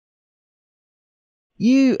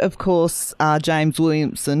You, of course, are James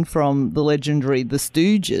Williamson from the legendary The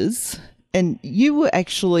Stooges, and you were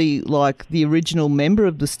actually like the original member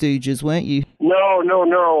of The Stooges, weren't you? No.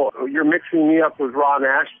 You're mixing me up with Ron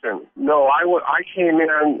Ashton. No, I came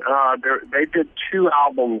in, they did 2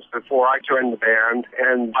 albums before I joined the band,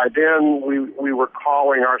 and by then we were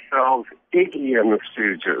calling ourselves Iggy and the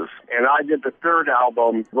Stooges. And I did the 3rd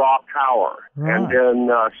album, Raw Power. Right. And then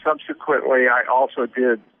subsequently I also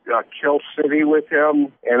did Kill City with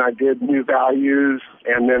him, and I did New Values,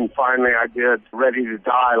 and then finally I did Ready to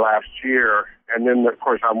Die last year. And then, of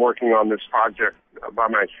course, I'm working on this project by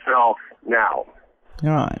myself now.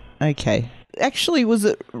 Right, okay. Actually, was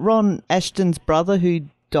it Ron Ashton's brother who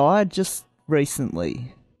died just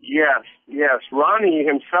recently? Yes. Ronnie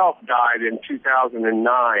himself died in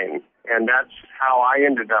 2009, and that's how I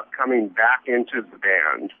ended up coming back into the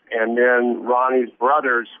band. And then Ronnie's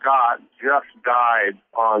brother, Scott, just died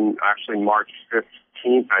on actually March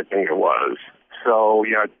 15th, I think it was. So,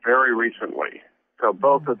 yeah, very recently. So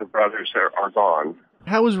both of the brothers are gone.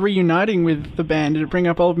 How was reuniting with the band? Did it bring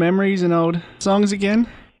up old memories and old songs again?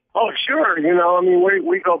 Oh, sure.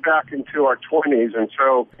 We go back into our 20s, and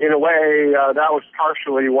so in a way, that was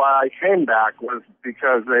partially why I came back, was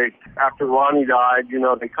because after Ronnie died,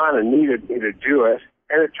 they kind of needed me to do it,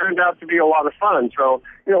 and it turned out to be a lot of fun. So,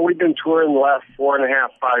 we've been touring the last 4.5,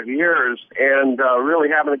 5 years, and really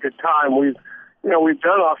having a good time. We've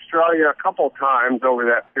done Australia a couple times over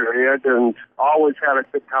that period, and always had a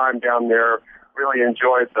good time down there. Really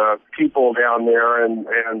enjoyed the people down there, and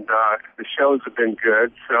the shows have been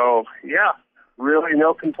good. So, yeah, really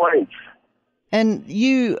no complaints. And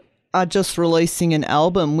you are just releasing an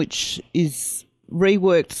album which is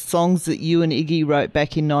reworked songs that you and Iggy wrote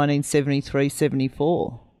back in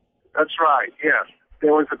 1973-74. That's right, yes.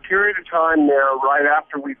 There was a period of time there right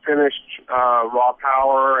after we finished Raw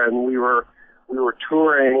Power, and we were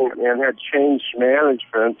touring and had changed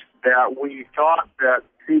management, that we thought that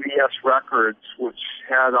CBS Records, which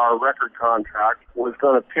had our record contract, was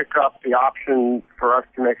going to pick up the option for us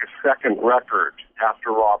to make a second record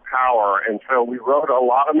after Raw Power. And so we wrote a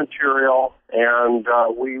lot of material, and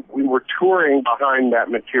we were touring behind that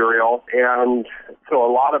material. And so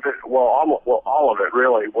a lot of it, all of it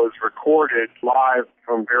really, was recorded live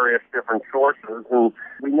from various different sources. And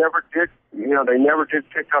we never did, they never did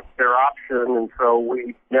pick up their option, and so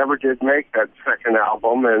we never did make that second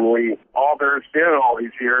album. And all there's been all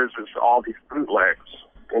these years is all these bootlegs.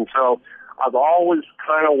 And so I've always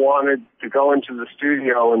kind of wanted to go into the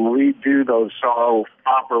studio and redo those songs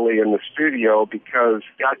properly in the studio, because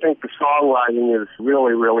I think the songwriting is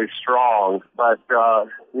really, really strong. But, of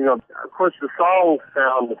course the songs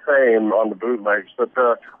sound the same on the bootlegs, but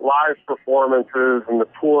the live performances and the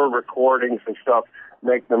poor recordings and stuff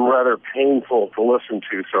make them rather painful to listen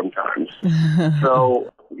to sometimes.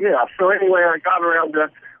 So anyway, I got around to,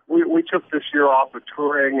 we took this year off of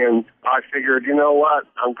touring, and I figured, you know what,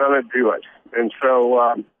 I'm going to do it. And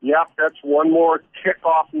so, that's one more tick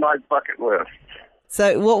off my bucket list.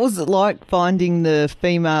 So what was it like finding the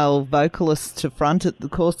female vocalist to front it?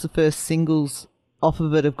 Of course, the first singles off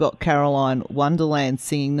of it have got Caroline Wonderland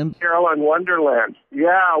singing them. Caroline Wonderland.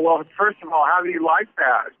 Yeah, well, first of all, how do you like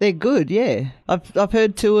that? They're good, yeah. I've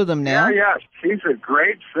heard 2 of them now. Yeah, she's a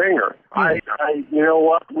great singer. Yeah. I you know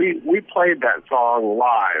what, we played that song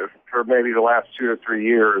live for maybe the last 2 or 3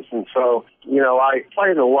 years, and so, I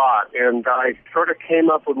played a lot, and I sort of came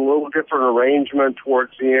up with a little different arrangement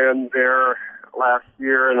towards the end there last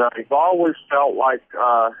year, and I've always felt like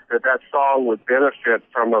that song would benefit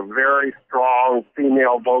from a very strong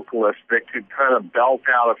female vocalist that could kind of belt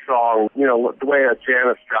out a song, the way a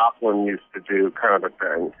Janis Joplin used to do, kind of a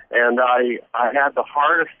thing. And I had the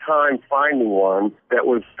hardest time finding one that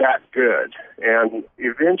was that good. And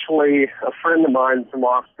eventually, a friend of mine from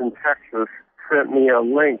Austin, Texas, sent me a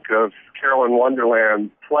link of Caroline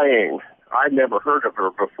Wonderland playing. I'd never heard of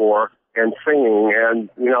her before, and singing, and,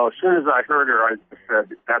 as soon as I heard her, I just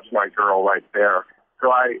said, that's my girl right there.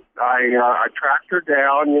 So I tracked her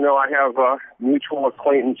down. I have mutual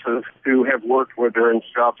acquaintances who have worked with her and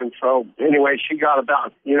stuff, and so, anyway, she got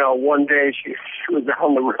about, one day she was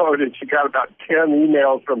on the road, and she got about 10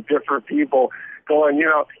 emails from different people going,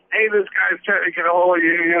 hey, this guy's trying to get a hold of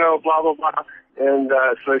you, blah, blah, blah. And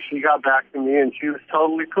so she got back to me, and she was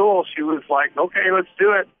totally cool. She was like, okay, let's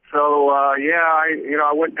do it. So,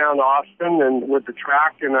 I went down to Austin and with the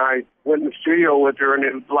track, and I went in the studio with her, and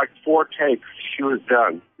it was like 4 takes. She was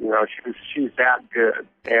done. She's that good.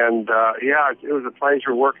 And, it was a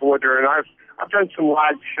pleasure working with her. And I've done some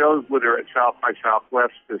live shows with her at South by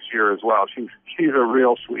Southwest this year as well. She's a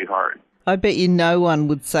real sweetheart. I bet you no one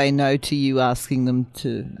would say no to you asking them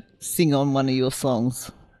to sing on one of your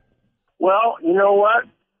songs. Well, you know what?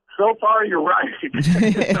 So far, you're right.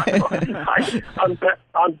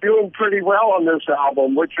 I'm doing pretty well on this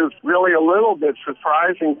album, which is really a little bit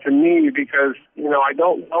surprising to me because, I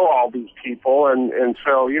don't know all these people. And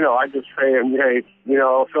so, I just say, hey,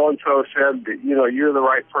 so-and-so said that, you're the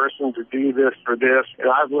right person to do this for this. And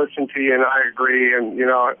I've listened to you and I agree. And,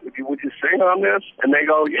 would you sing on this? And they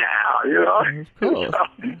go, yeah, Cool. So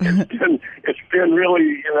it's been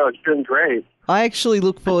really, it's been great. I actually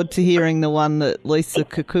look forward to hearing the one that Lisa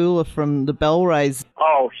Kukula from the Bellrays.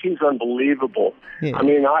 Oh, she's unbelievable. Yeah. I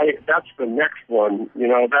mean, that's the next one.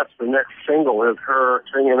 That's the next single is her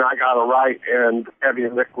singing I Got a Right and Heavy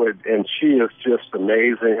Liquid, and she is just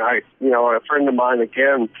amazing. A friend of mine,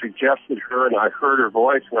 again, suggested her, and I heard her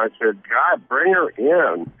voice, and I said, God, bring her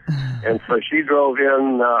in. And so she drove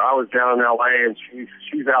in. I was down in L.A., and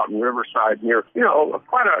she's out in Riverside near,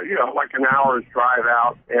 quite like an hour's drive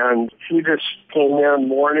out, and she just came in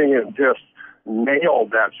morning and just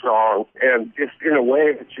nailed that song, and just in a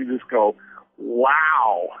way that you just go,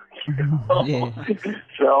 wow. Yeah.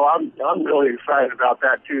 So I'm really excited about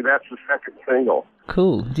that too. That's the second single.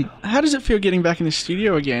 Cool. How does it feel getting back in the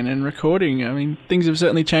studio again and recording? I mean, things have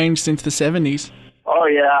certainly changed since the 70s. Oh,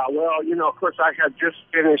 yeah. Well, of course, I had just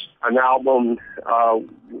finished an album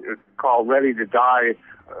called Ready to Die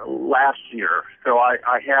last year. So I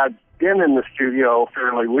had been in the studio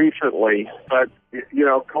fairly recently, but,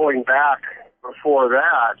 going back before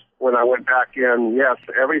that, when I went back in, yes,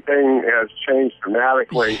 everything has changed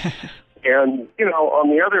dramatically. And, on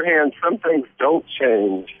the other hand, some things don't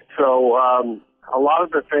change. So a lot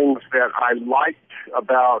of the things that I liked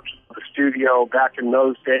about the studio back in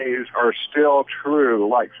those days are still true.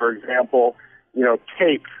 Like, for example,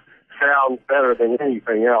 tape sounds better than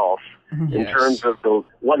anything else. In terms of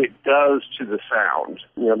what it does to the sound.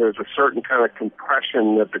 There's a certain kind of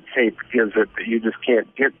compression that the tape gives it that you just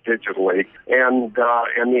can't get digitally. And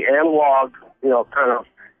the analog, kind of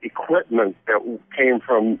equipment that came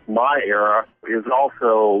from my era is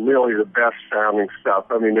also really the best sounding stuff.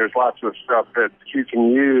 I mean, there's lots of stuff that you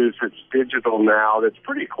can use that's digital now that's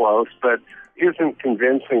pretty close, but isn't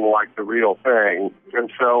convincing like the real thing.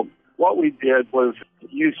 And so what we did was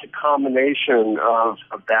use a combination of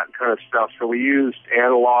that kind of stuff. So we used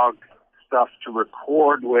analog stuff to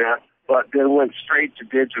record with, but then went straight to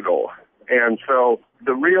digital. And so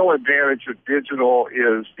the real advantage of digital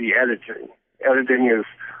is the editing. Editing is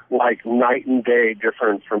like night and day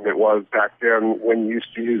different from it was back then when you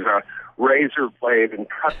used to use a razor blade and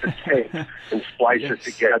cut the tape and splice it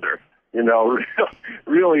together.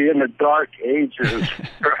 Really in the dark ages,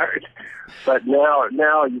 right? But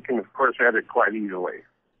now you can, of course, edit quite easily.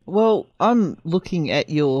 Well, I'm looking at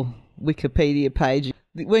your Wikipedia page.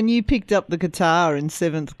 When you picked up the guitar in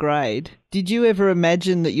 7th grade, did you ever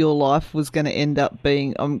imagine that your life was going to end up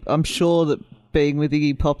being... I'm sure that being with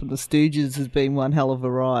Iggy Pop and the Stooges has been one hell of a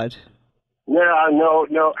ride. Yeah,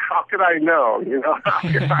 no. How could I know? How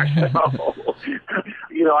could I know?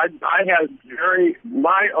 I had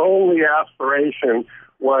my only aspiration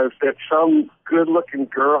was that some good-looking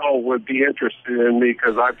girl would be interested in me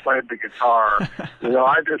because I played the guitar.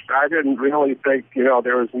 I didn't really think,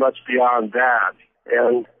 there was much beyond that.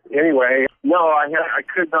 And anyway, no, I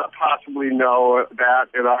could not possibly know that.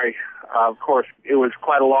 And of course, it was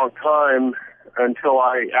quite a long time until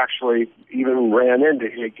I actually even ran into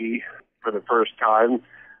Iggy for the first time,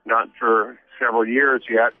 not for several years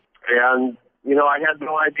yet. And, I had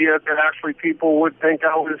no idea that actually people would think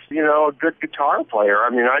I was, a good guitar player. I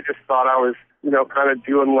mean, I just thought I was, kind of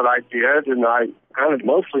doing what I did, and I kind of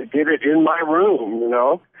mostly did it in my room,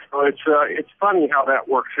 So it's funny how that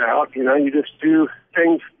works out. You just do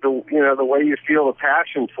things the way you feel the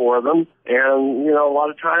passion for them, and, a lot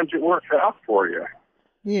of times it works out for you.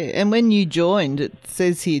 Yeah, and when you joined, it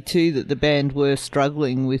says here too that the band were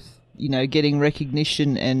struggling with, getting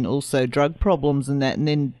recognition and also drug problems and that, and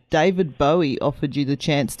then David Bowie offered you the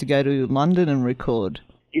chance to go to London and record.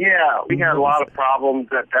 Yeah, we had a lot of problems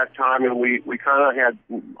at that time, and we kind of had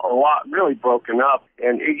a lot really broken up,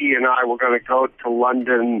 and Iggy and I were going to go to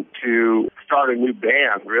London to start a new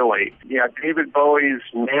band, really. Yeah, David Bowie's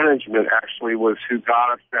management actually was who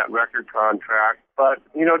got us that record contract, but,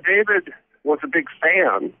 David was a big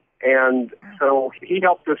fan. And so he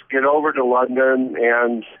helped us get over to London,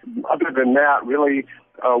 and other than that, really,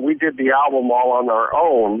 we did the album all on our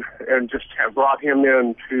own and just have brought him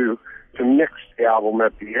in to mix the album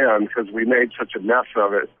at the end because we made such a mess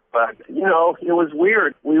of it. But, it was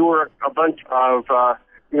weird. We were a bunch of,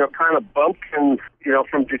 kind of bumpkins,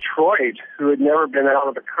 from Detroit who had never been out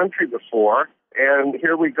of the country before. And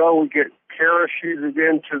here we go. We get parachuted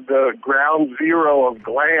into the ground zero of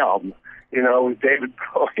glam, you know, with David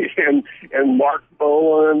Bowie and Mark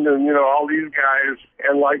Boland and, you know, all these guys.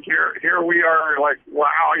 And, like, here we are, like,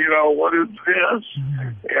 wow, you know, what is this?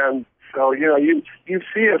 And so, you know, you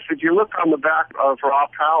see us, if you look on the back of Raw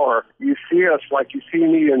Power, you see us like you see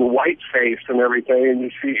me in whiteface and everything, and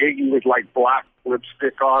you see Iggy with, like, black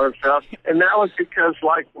lipstick on and stuff. And that was because,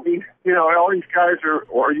 like, we, you know, all these guys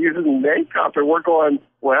are using makeup, and we're going,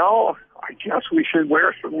 well, I guess we should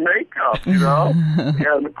wear some makeup, you know?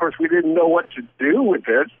 And, of course, we didn't know what to do with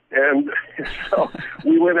it. And so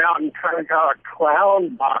we went out and kind of got a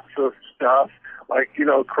clown box of stuff, like, you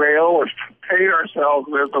know, crayons to paint ourselves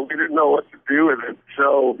with, but we didn't know what to do with it.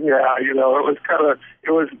 So, yeah, you know, it was kind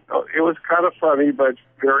of funny, but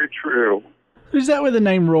very true. Is that where the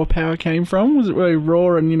name Raw Power came from? Was it really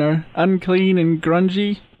raw and, you know, unclean and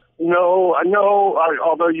grungy? No,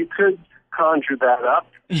 although you could conjure that up.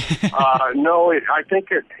 No, I think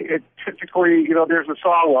it typically, you know, there's a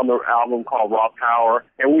song on the album called Raw Power,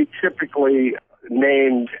 and we typically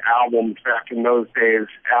named albums back in those days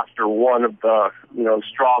after one of the, you know,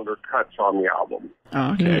 stronger cuts on the album.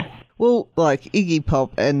 Oh, okay. Yeah. Well, like Iggy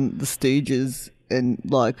Pop and the Stooges, and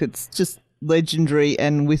like it's just legendary,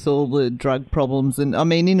 and with all the drug problems. And I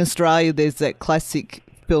mean, in Australia, there's that classic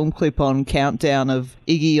film clip on Countdown of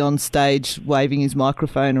Iggy on stage waving his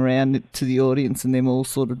microphone around to the audience and them all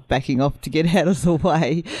sort of backing off to get out of the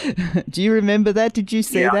way. Do you remember that? Did you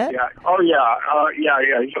see that? Yeah. Oh, yeah.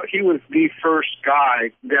 He was the first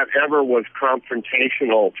guy that ever was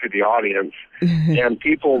confrontational to the audience. And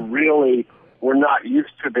people really were not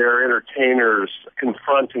used to their entertainers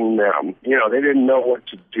confronting them. You know, they didn't know what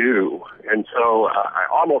to do. And so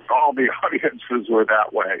almost all the audiences were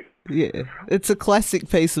that way. Yeah, it's a classic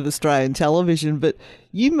piece of Australian television, but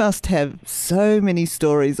you must have so many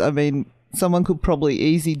stories. I mean, someone could probably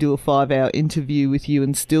easily do a 5-hour interview with you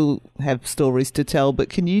and still have stories to tell,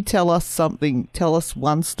 but can you tell us something? Tell us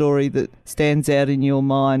one story that stands out in your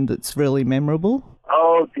mind that's really memorable?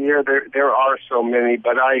 Oh dear, there are so many,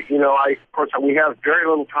 but of course, we have very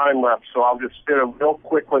little time left, so I'll just spit a real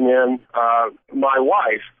quick one in. My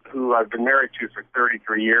wife, who I've been married to for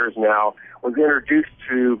 33 years now, was introduced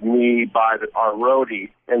to me by our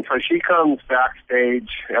roadie, and so she comes backstage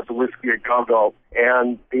at the Whiskey a Go-Go,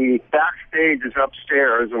 and the backstage is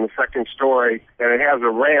upstairs in the second story, and it has a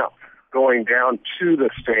ramp going down to the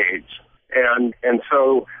stage. And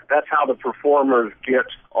so that's how the performers get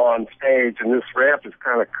on stage, and this ramp is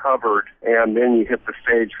kind of covered, and then you hit the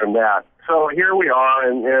stage from that. So here we are,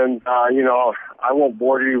 and I won't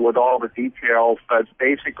bore you with all the details, but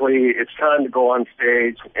basically it's time to go on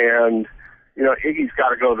stage, and, you know, Iggy's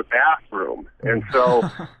got to go to the bathroom. And so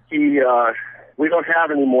we don't have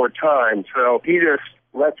any more time, so he just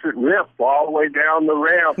lets it rip all the way down the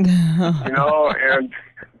ramp, you know, and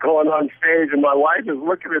going on stage, and my wife is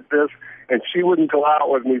looking at this, and she wouldn't go out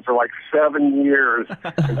with me for like 7 years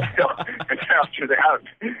until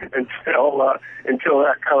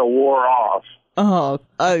that kind of wore off. Oh,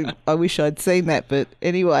 I wish I'd seen that. But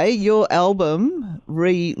anyway, your album,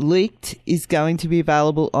 Re-Leaked, is going to be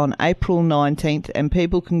available on April 19th, and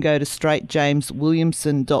people can go to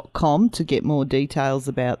straightjameswilliamson.com to get more details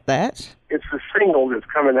about that. It's the single that's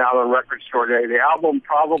coming out on Record Store Day. The album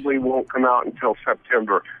probably won't come out until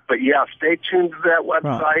September. But, yeah, stay tuned to that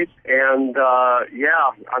website. Right. And,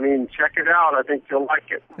 check it out. I think you'll like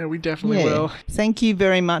it. Yeah, we definitely will. Thank you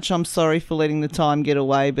very much. I'm sorry for letting the time get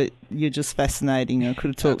away, but you're just fascinating. I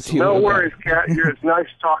could have talked to you. No worries, Kat. It's nice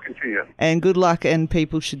talking to you. And good luck, and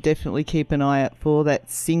people should definitely keep an eye out for that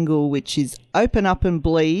single, which is Open Up and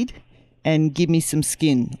Bleed and Give Me Some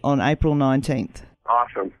Skin on April 19th.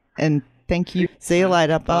 Awesome. And thank you. See you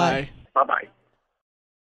later. Bye. Bye. Bye-bye.